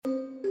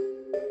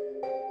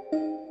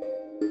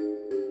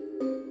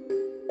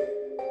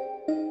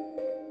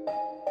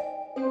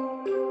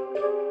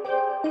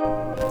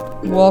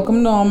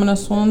Welcome to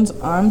Ominous Ones.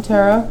 I'm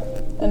Tara.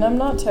 And I'm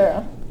not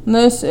Tara.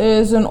 This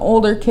is an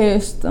older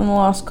case than the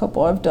last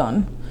couple I've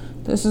done.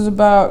 This is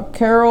about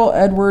Carroll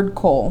Edward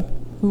Cole,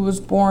 who was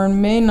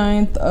born May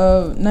 9th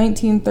of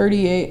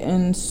 1938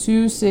 in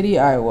Sioux City,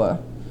 Iowa.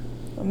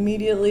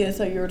 Immediately I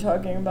thought you were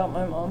talking about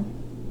my mom.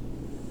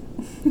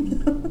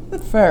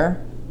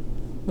 Fair.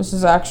 This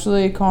is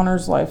actually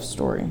Connor's life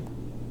story,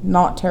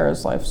 not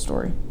Tara's life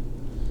story.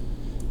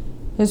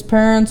 His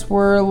parents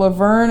were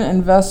Laverne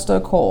and Vesta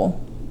Cole.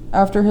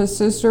 After his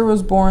sister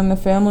was born, the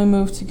family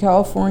moved to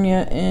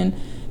California in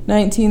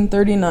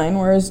 1939,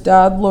 where his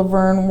dad,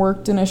 Laverne,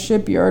 worked in a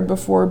shipyard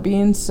before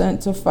being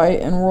sent to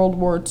fight in World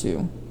War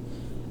II.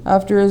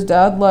 After his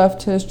dad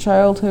left, his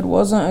childhood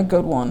wasn't a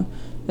good one.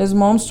 His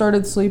mom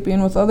started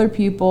sleeping with other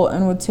people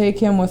and would take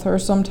him with her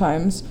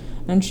sometimes,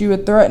 and she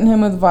would threaten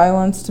him with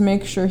violence to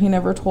make sure he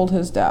never told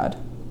his dad.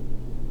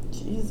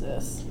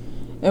 Jesus.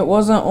 It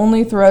wasn't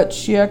only threats,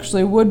 she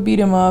actually would beat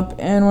him up,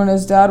 and when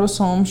his dad was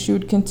home, she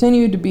would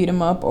continue to beat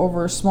him up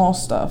over small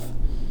stuff.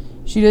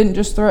 She didn't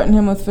just threaten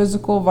him with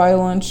physical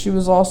violence, she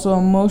was also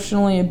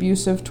emotionally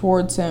abusive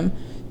towards him,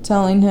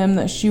 telling him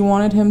that she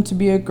wanted him to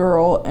be a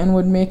girl and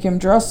would make him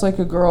dress like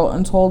a girl,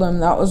 and told him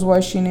that was why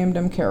she named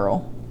him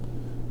Carroll.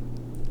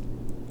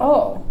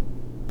 Oh.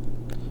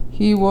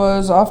 He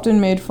was often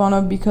made fun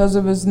of because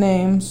of his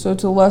name, so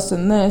to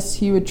lessen this,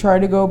 he would try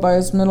to go by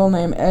his middle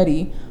name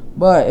Eddie,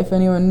 but if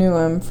anyone knew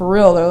him, for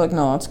real, they're like,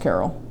 no, it's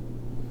Carroll.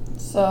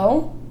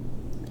 So,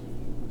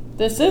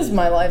 this is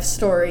my life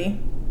story.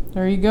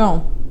 There you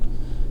go.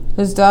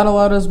 His dad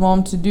allowed his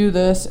mom to do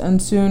this,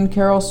 and soon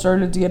Carroll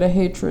started to get a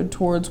hatred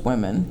towards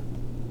women.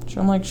 Which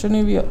I'm like,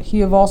 shouldn't he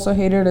have also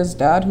hated his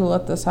dad who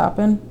let this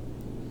happen?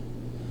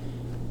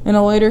 In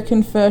a later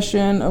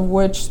confession, of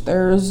which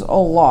there's a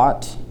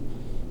lot,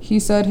 he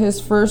said his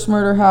first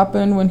murder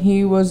happened when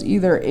he was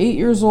either 8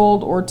 years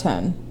old or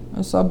 10.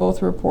 I saw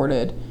both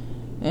reported.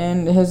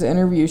 And his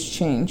interviews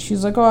changed.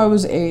 She's like, oh, I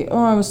was 8.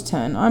 Oh, I was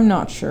 10. I'm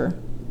not sure.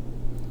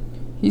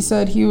 He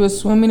said he was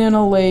swimming in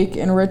a lake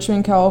in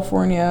Richmond,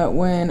 California,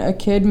 when a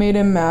kid made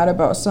him mad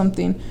about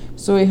something,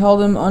 so he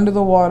held him under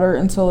the water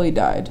until he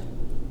died.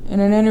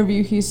 In an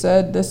interview, he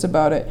said this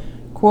about it,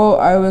 quote,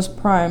 I was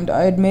primed.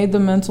 I had made the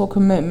mental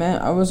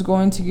commitment. I was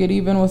going to get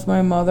even with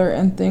my mother,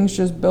 and things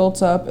just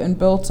built up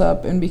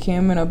and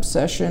became an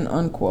obsession,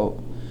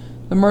 unquote.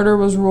 The murder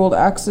was ruled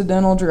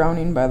accidental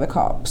drowning by the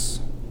cops.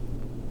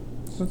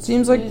 So it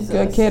seems like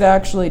the kid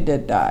actually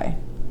did die.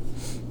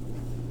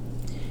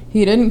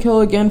 He didn't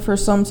kill again for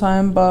some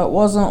time, but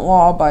wasn't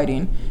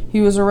law-abiding.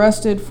 He was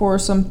arrested for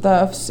some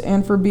thefts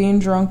and for being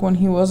drunk when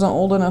he wasn't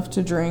old enough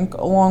to drink,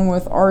 along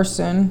with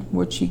arson,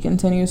 which he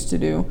continues to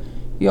do.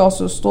 He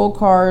also stole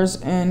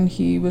cars, and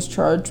he was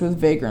charged with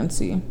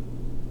vagrancy.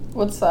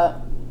 What's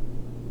that?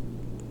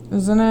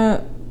 Isn't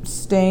it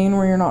staying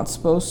where you're not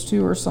supposed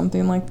to or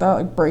something like that?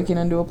 Like breaking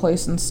into a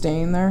place and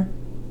staying there?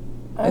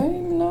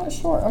 I'm not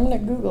sure. I'm going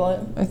to Google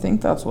it. I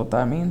think that's what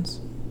that means.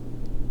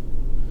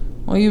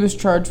 Well, he was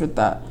charged with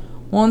that.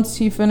 Once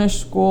he finished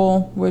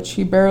school, which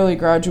he barely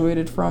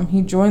graduated from,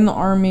 he joined the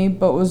Army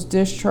but was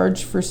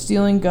discharged for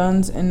stealing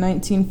guns in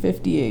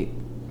 1958.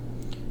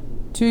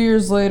 2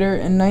 years later,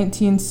 in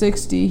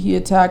 1960, he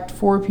attacked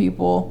 4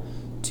 people,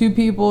 2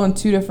 people in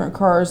 2 different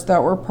cars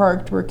that were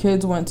parked where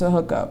kids went to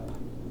hook up.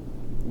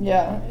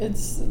 Yeah,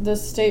 it's the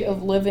state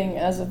of living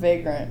as a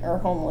vagrant or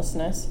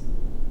homelessness.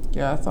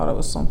 Yeah, I thought it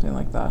was something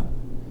like that.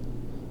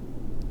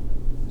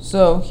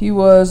 So, he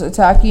was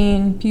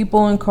attacking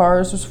people in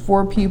cars. There's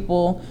 4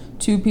 people,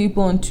 2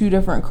 people in 2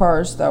 different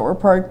cars that were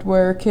parked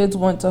where kids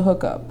went to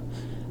hook up.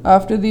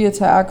 After the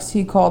attacks,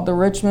 he called the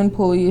Richmond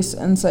police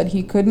and said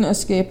he couldn't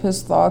escape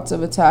his thoughts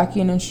of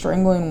attacking and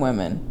strangling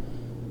women.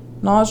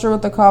 Not sure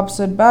what the cops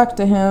said back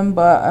to him,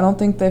 but I don't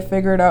think they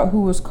figured out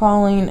who was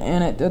calling,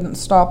 and it didn't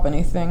stop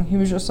anything. He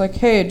was just like,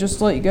 hey, just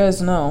to let you guys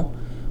know,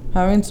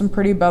 having some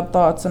pretty bad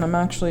thoughts, and I'm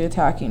actually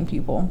attacking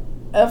people.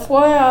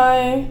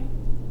 FYI,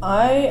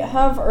 I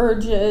have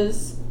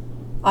urges.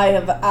 I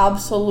have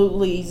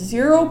absolutely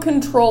zero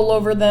control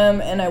over them,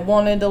 and I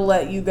wanted to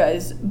let you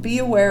guys be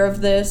aware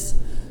of this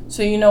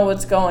so you know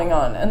what's going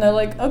on. And they're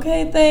like,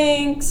 okay,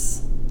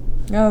 thanks.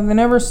 Yeah, they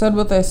never said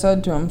what they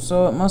said to him,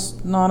 so it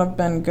must not have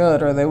been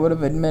good, or they would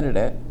have admitted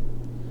it.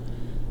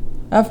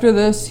 After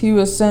this, he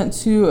was sent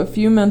to a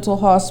few mental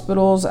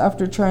hospitals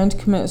after trying to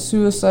commit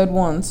suicide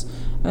once,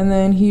 and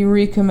then he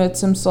recommits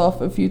himself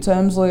a few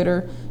times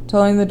later,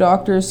 telling the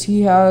doctors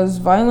he has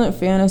violent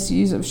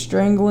fantasies of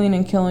strangling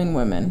and killing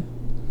women.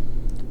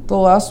 The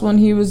last one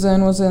he was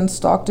in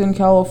Stockton,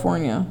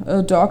 California.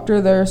 A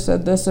doctor there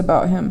said this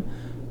about him,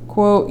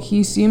 quote,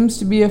 he seems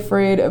to be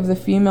afraid of the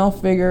female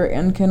figure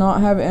and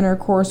cannot have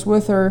intercourse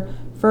with her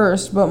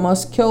first, but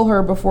must kill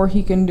her before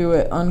he can do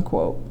it,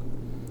 unquote.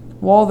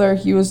 While there,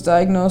 he was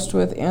diagnosed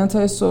with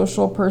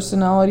antisocial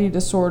personality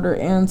disorder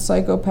and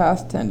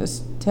psychopath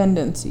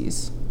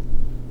tendencies.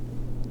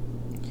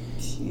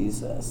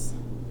 Jesus.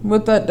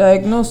 With that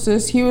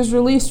diagnosis, he was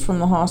released from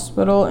the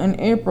hospital in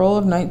April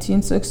of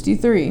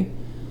 1963.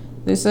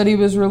 They said he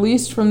was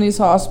released from these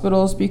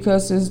hospitals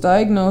because his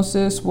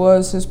diagnosis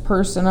was his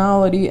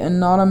personality and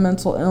not a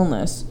mental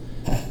illness.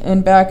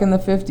 And back in the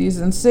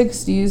 50s and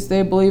 60s,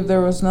 they believed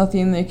there was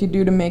nothing they could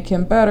do to make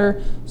him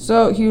better,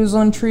 so he was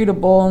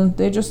untreatable, and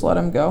they just let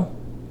him go.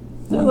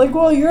 They're like,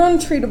 well, you're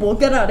untreatable.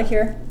 Get out of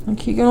here. Like,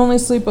 he can only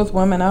sleep with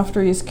women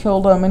after he's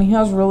killed them, and he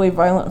has really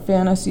violent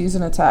fantasies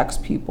and attacks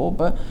people,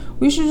 but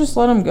we should just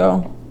let him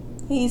go.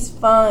 He's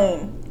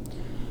fine.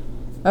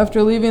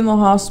 After leaving the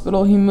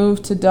hospital, he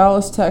moved to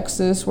Dallas,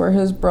 Texas, where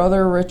his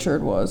brother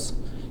Richard was.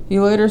 He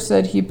later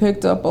said he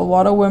picked up a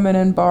lot of women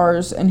in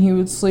bars and he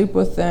would sleep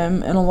with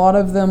them, and a lot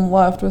of them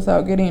left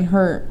without getting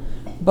hurt.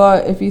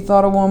 But if he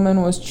thought a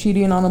woman was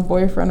cheating on a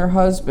boyfriend or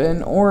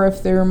husband, or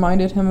if they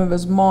reminded him of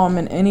his mom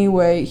in any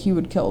way, he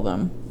would kill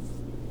them.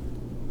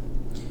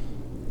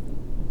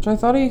 Which I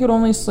thought he could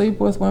only sleep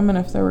with women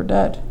if they were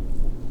dead.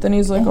 Then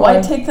he's like, why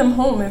take them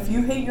home? If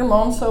you hate your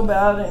mom so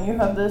bad and you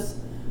have this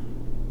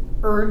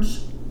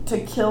urge to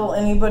kill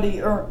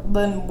anybody, or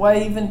then why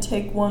even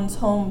take ones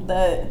home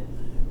that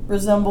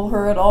resemble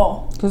her at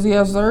all? Because he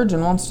has the urge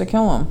and wants to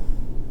kill him.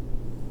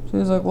 So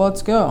he's like,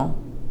 let's go.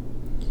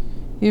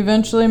 He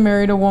eventually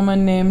married a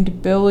woman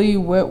named Billy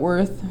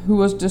Whitworth, who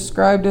was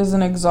described as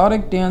an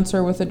exotic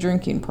dancer with a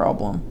drinking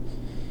problem.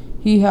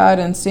 He had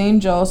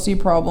insane jealousy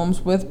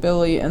problems with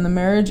Billy, and the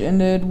marriage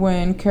ended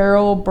when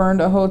Carroll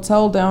burned a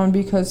hotel down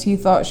because he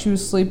thought she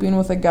was sleeping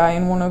with a guy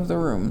in one of the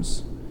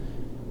rooms.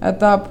 At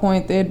that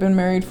point, they had been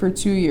married for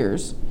 2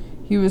 years.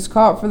 He was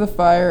caught for the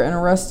fire and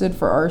arrested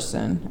for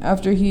arson.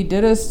 After he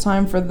did his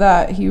time for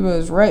that, he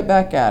was right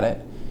back at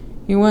it.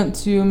 He went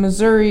to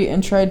Missouri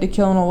and tried to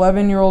kill an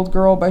 11-year-old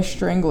girl by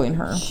strangling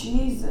her.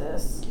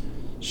 Jesus.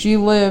 She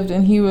lived,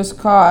 and he was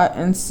caught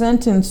and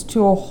sentenced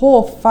to a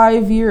whole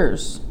 5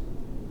 years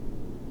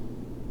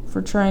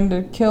for trying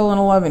to kill an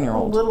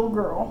 11-year-old. A little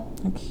girl.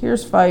 Like,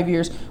 here's 5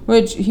 years,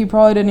 which he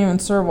probably didn't even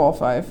serve all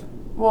 5.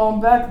 Well,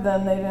 back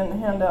then they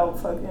didn't hand out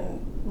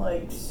fucking,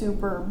 like,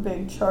 super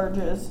big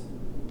charges.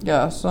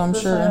 Yeah, so I'm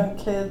Especially on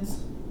kids.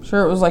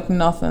 Sure it was like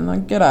nothing.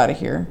 Like, get out of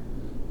here.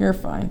 You're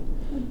fine.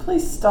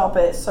 Please stop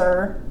it,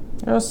 sir.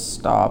 Just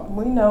stop.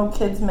 We know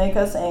kids make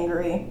us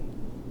angry.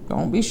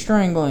 Don't be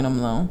strangling them,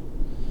 though.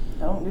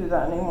 Don't do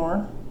that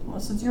anymore.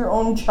 Unless it's your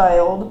own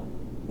child.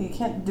 You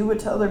can't do it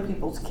to other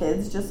people's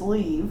kids. Just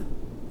leave.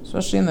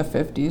 Especially in the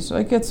 50s.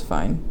 Like, it's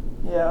fine.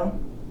 Yeah.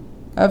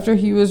 After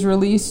he was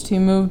released, he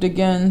moved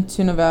again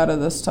to Nevada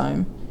this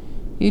time.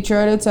 He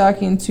tried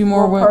attacking 2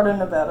 more women. What part of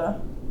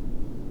Nevada?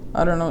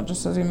 I don't know. It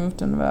just says he moved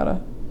to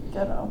Nevada.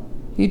 Ghetto.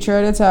 He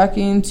tried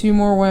attacking 2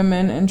 more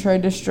women and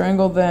tried to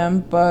strangle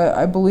them, but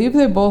I believe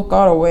they both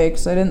got away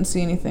because I didn't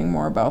see anything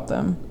more about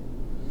them.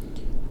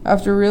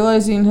 After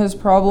realizing his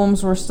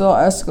problems were still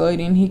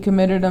escalating, he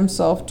committed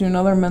himself to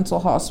another mental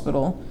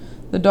hospital.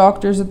 The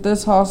doctors at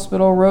this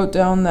hospital wrote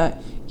down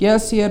that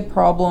yes, he had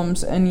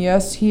problems, and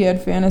yes, he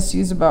had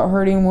fantasies about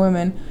hurting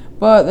women,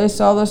 but they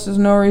saw this as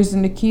no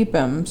reason to keep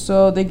him,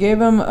 so they gave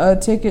him a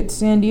ticket to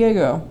San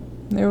Diego.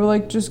 They were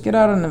like, just get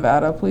out of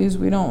Nevada, please.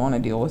 We don't want to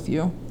deal with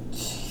you.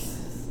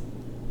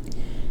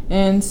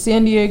 In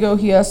San Diego,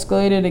 he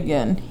escalated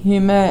again. He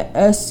met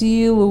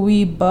Essie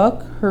Louise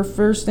Buck. Her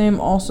first name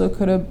also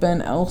could have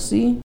been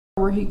Elsie,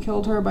 where he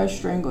killed her by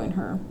strangling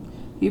her.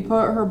 He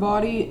put her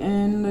body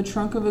in the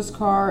trunk of his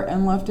car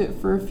and left it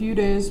for a few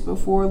days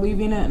before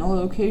leaving it in a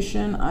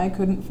location I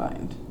couldn't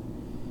find.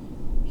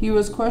 He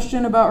was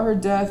questioned about her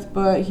death,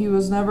 but he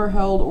was never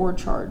held or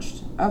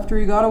charged. After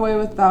he got away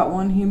with that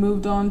one, he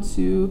moved on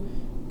to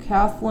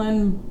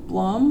Kathleen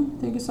Blum,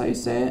 I think is how you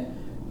say it,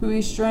 who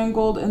he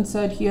strangled and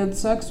said he had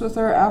sex with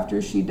her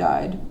after she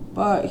died.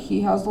 But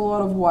he has a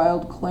lot of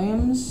wild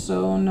claims,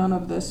 so none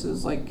of this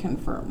is, like,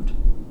 confirmed.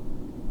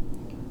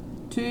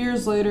 2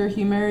 years later,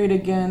 he married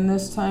again,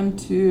 this time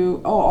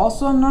to... Oh,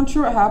 also, I'm not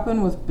sure what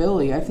happened with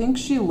Billy. I think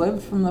she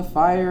lived from the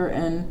fire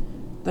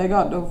and they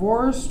got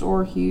divorced,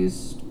 or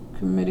he's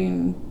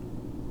committing...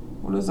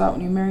 What is that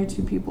when you marry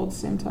 2 people at the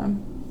same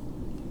time?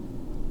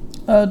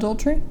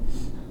 Adultery?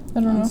 I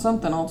don't know.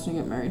 Something else when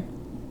you get married.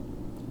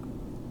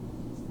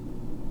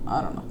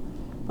 I don't know.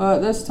 But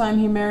this time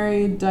he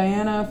married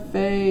Diana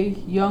Faye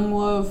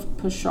Younglove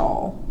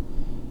Pashal.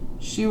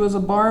 She was a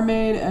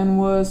barmaid and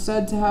was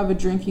said to have a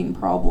drinking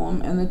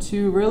problem, and the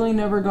two really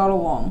never got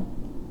along.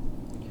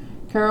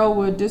 Carroll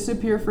would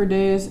disappear for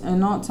days and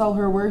not tell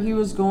her where he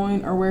was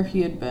going or where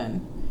he had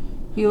been.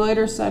 He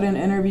later said in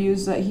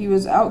interviews that he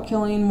was out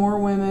killing more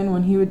women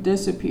when he would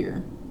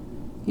disappear.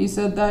 He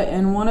said that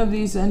in one of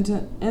these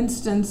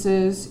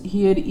instances,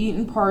 he had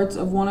eaten parts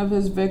of one of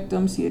his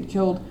victims he had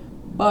killed,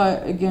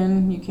 but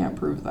again, you can't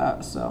prove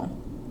that, so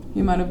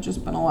he might have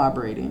just been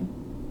elaborating.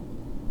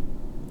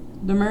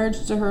 The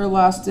marriage to her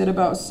lasted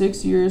about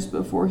 6 years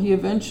before he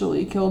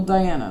eventually killed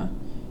Diana.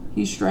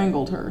 He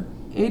strangled her.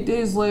 8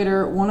 days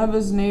later, one of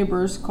his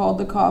neighbors called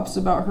the cops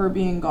about her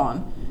being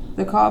gone.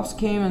 The cops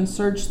came and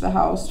searched the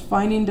house,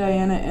 finding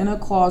Diana in a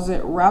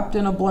closet wrapped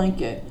in a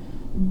blanket.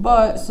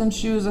 But since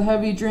she was a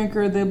heavy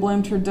drinker, they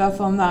blamed her death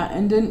on that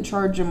and didn't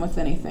charge him with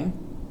anything.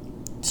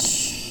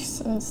 Jesus.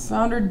 Jesus.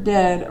 Found her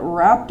dead,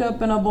 wrapped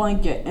up in a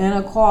blanket in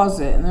a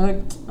closet, and they're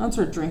like, that's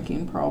her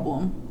drinking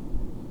problem.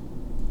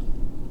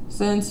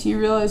 Since he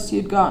realized he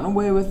had gotten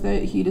away with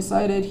it, he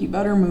decided he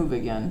better move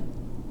again.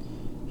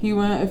 He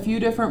went a few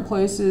different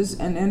places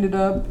and ended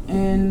up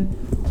in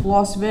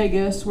Las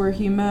Vegas, where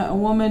he met a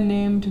woman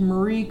named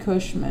Marie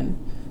Cushman.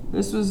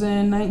 This was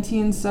in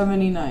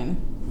 1979.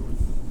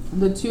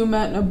 The two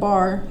met in a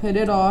bar, hit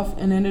it off,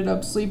 and ended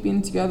up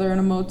sleeping together in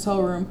a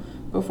motel room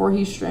before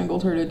he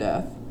strangled her to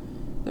death.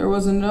 There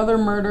was another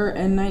murder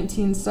in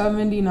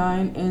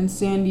 1979 in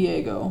San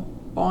Diego.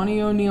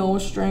 Bonnie O'Neill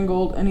was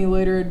strangled, and he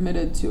later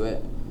admitted to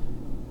it.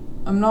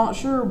 I'm not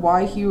sure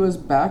why he was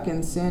back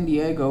in San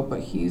Diego,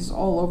 but he's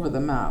all over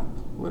the map,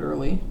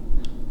 literally.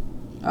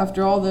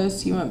 After all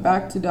this, he went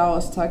back to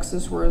Dallas,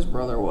 Texas, where his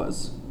brother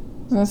was.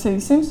 I was gonna say, he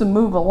seems to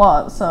move a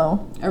lot,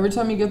 so... Every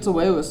time he gets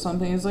away with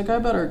something, he's like, I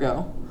better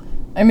go.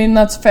 I mean,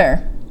 that's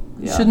fair.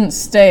 You Yeah. shouldn't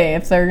stay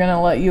if they're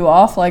gonna let you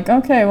off. Like,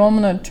 okay, well, I'm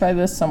gonna try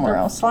this somewhere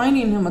They're else.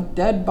 finding him with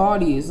dead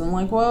bodies, and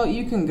like, well,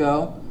 you can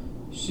go.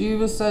 She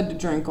was said to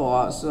drink a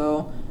lot,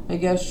 so I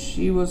guess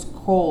she was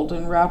cold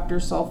and wrapped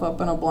herself up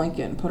in a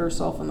blanket and put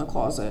herself in the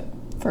closet.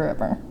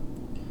 Forever.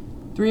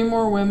 3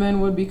 more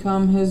women would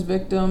become his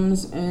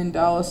victims in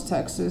Dallas,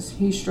 Texas.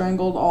 He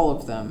strangled all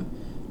of them.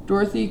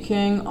 Dorothy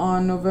King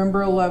on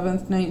November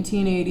 11th,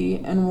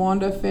 1980, and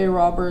Wanda Faye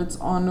Roberts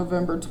on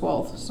November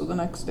 12th, so the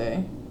next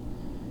day.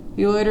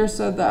 He later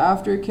said that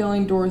after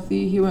killing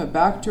Dorothy, he went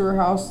back to her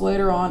house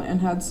later on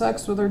and had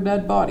sex with her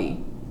dead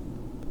body.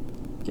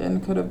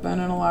 Again, could have been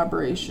an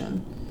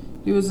elaboration.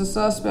 He was a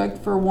suspect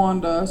for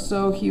Wanda,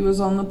 so he was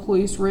on the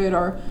police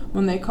radar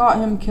when they caught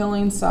him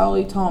killing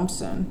Sally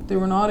Thompson. They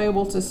were not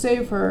able to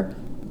save her,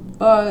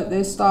 but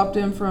they stopped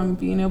him from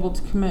being able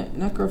to commit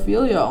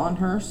necrophilia on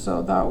her,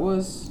 so that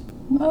was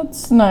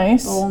That's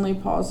nice. the only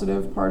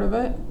positive part of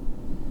it.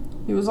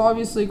 He was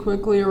obviously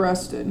quickly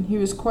arrested. He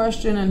was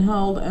questioned and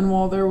held, and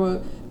while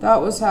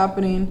that was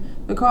happening,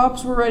 the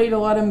cops were ready to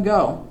let him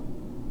go,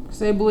 because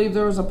they believed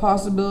there was a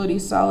possibility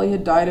Sally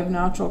had died of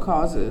natural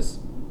causes.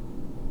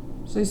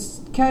 So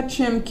they catch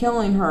him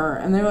killing her,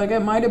 and they're like, it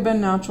might have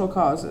been natural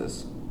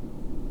causes.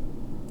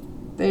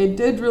 They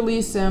did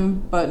release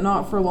him, but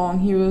not for long.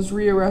 He was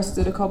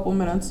rearrested a couple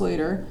minutes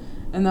later,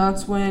 and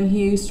that's when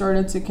he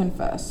started to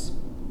confess.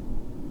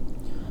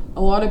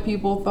 A lot of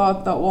people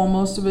thought that while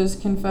most of his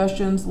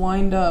confessions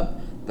lined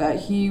up,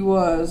 that he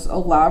was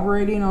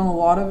elaborating on a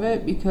lot of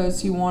it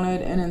because he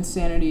wanted an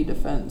insanity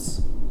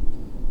defense.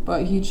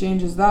 But he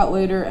changes that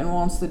later and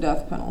wants the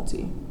death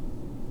penalty.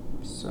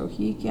 So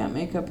he can't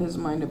make up his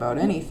mind about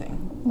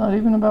anything. Not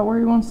even about where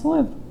he wants to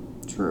live.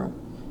 True.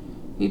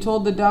 He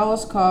told the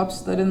Dallas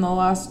cops that in the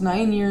last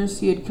 9 years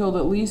he had killed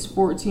at least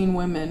 14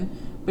 women,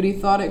 but he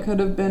thought it could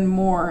have been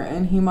more,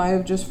 and he might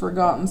have just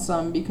forgotten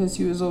some because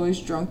he was always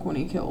drunk when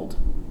he killed.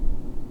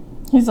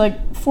 He's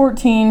like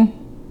 14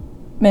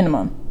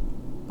 minimum.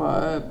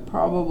 But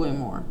probably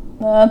more.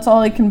 That's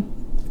all he can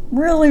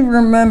really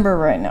remember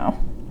right now.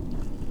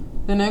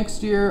 The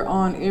next year,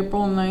 on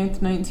April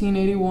 9th,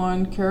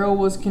 1981, Carroll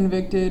was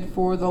convicted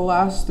for the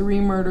last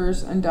 3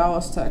 murders in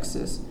Dallas,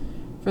 Texas.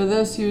 For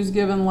this, he was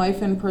given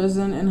life in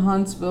prison in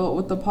Huntsville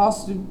with the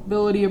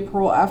possibility of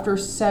parole after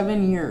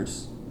 7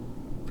 years.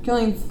 For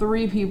killing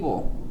 3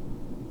 people.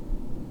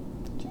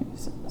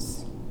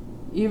 Jesus.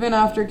 Even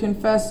after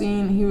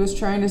confessing, he was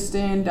trying to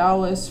stay in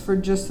Dallas for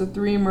just the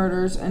 3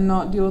 murders and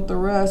not deal with the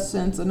rest,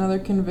 since another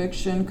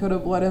conviction could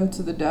have led him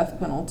to the death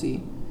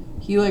penalty.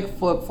 He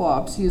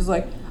flip-flops. He's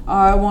like,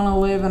 I want to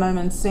live and I'm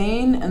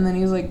insane, and then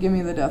he's like, give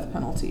me the death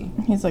penalty.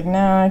 He's like,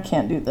 nah, I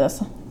can't do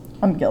this.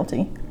 I'm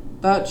guilty.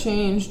 That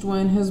changed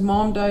when his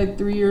mom died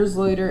 3 years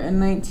later in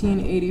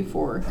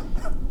 1984.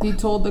 He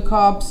told the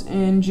cops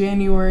in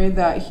January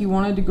that he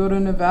wanted to go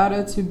to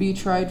Nevada to be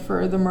tried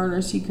for the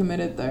murders he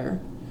committed there.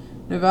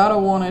 Nevada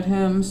wanted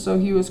him, so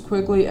he was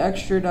quickly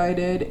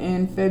extradited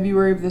in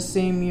February of the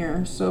same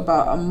year. So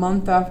about a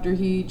month after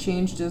he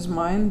changed his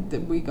mind,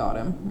 that we got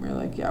him. We're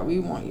like, yeah, we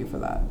want you for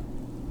that.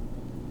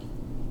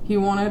 He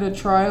wanted a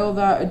trial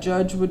that a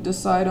judge would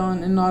decide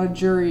on and not a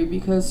jury,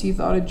 because he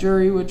thought a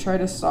jury would try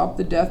to stop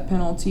the death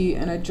penalty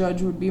and a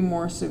judge would be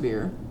more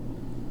severe.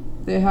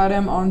 They had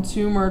him on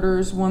 2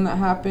 murders, one that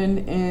happened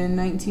in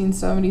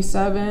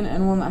 1977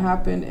 and one that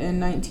happened in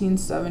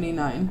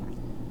 1979.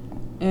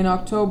 In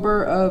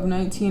October of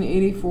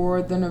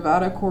 1984, the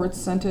Nevada courts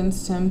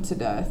sentenced him to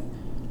death.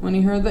 When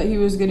he heard that he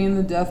was getting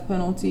the death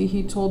penalty,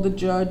 he told the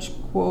judge,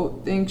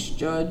 quote, "Thanks,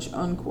 Judge,"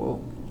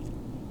 unquote.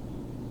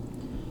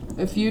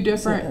 A few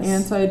different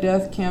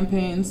anti-death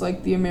campaigns,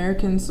 like the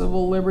American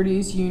Civil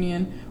Liberties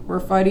Union, were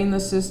fighting the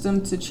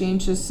system to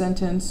change his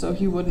sentence so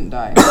he wouldn't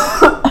die.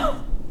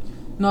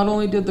 Not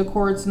only did the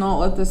courts not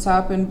let this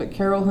happen, but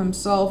Carroll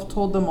himself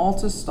told them all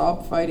to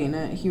stop fighting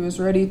it. He was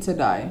ready to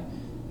die.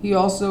 He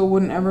also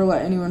wouldn't ever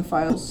let anyone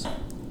file.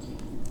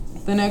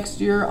 The next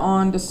year,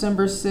 on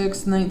December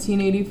 6,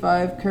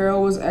 1985,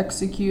 Carroll was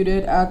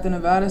executed at the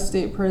Nevada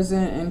State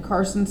Prison in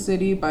Carson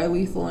City by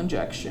lethal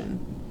injection.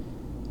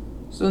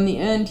 So in the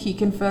end, he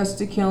confessed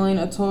to killing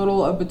a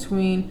total of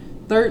between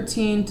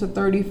 13 to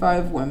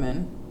 35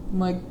 women.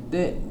 Like,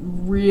 it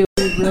really,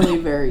 really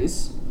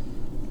varies.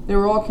 They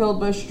were all killed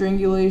by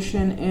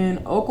strangulation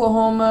in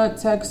Oklahoma,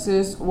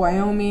 Texas,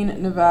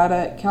 Wyoming,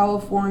 Nevada,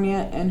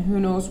 California, and who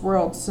knows where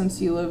else, since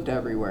he lived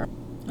everywhere.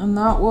 And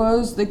that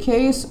was the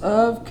case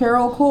of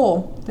Carroll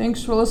Cole.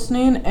 Thanks for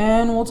listening,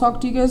 and we'll talk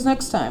to you guys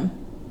next time.